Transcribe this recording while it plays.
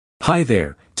Hi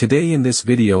there, today in this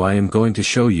video I am going to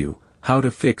show you how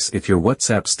to fix if your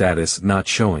WhatsApp status not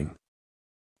showing.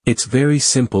 It's very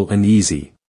simple and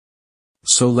easy.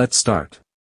 So let's start.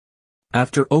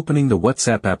 After opening the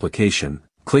WhatsApp application,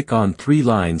 click on 3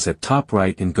 lines at top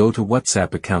right and go to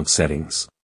WhatsApp account settings.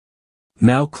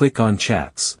 Now click on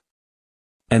Chats.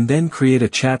 And then create a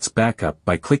Chats backup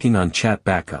by clicking on Chat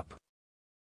Backup.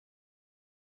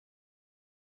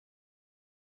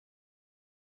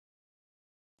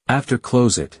 After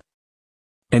close it.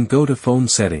 And go to Phone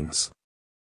Settings.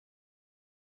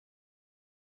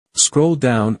 Scroll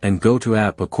down and go to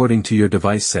App according to your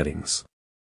device settings.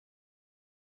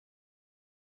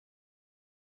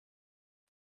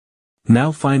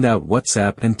 Now find out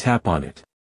WhatsApp and tap on it.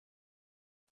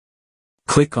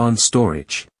 Click on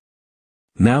Storage.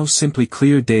 Now simply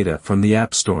clear data from the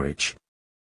app storage.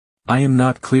 I am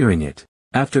not clearing it.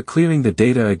 After clearing the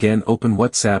data again, open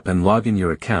WhatsApp and log in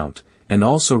your account, and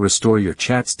also restore your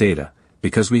chats data,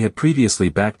 because we had previously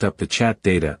backed up the chat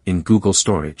data in Google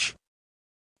Storage.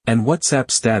 And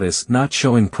WhatsApp status not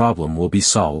showing problem will be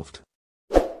solved.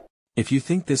 If you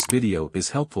think this video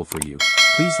is helpful for you,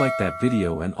 please like that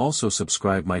video and also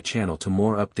subscribe my channel to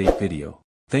more update video.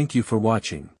 Thank you for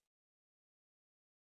watching.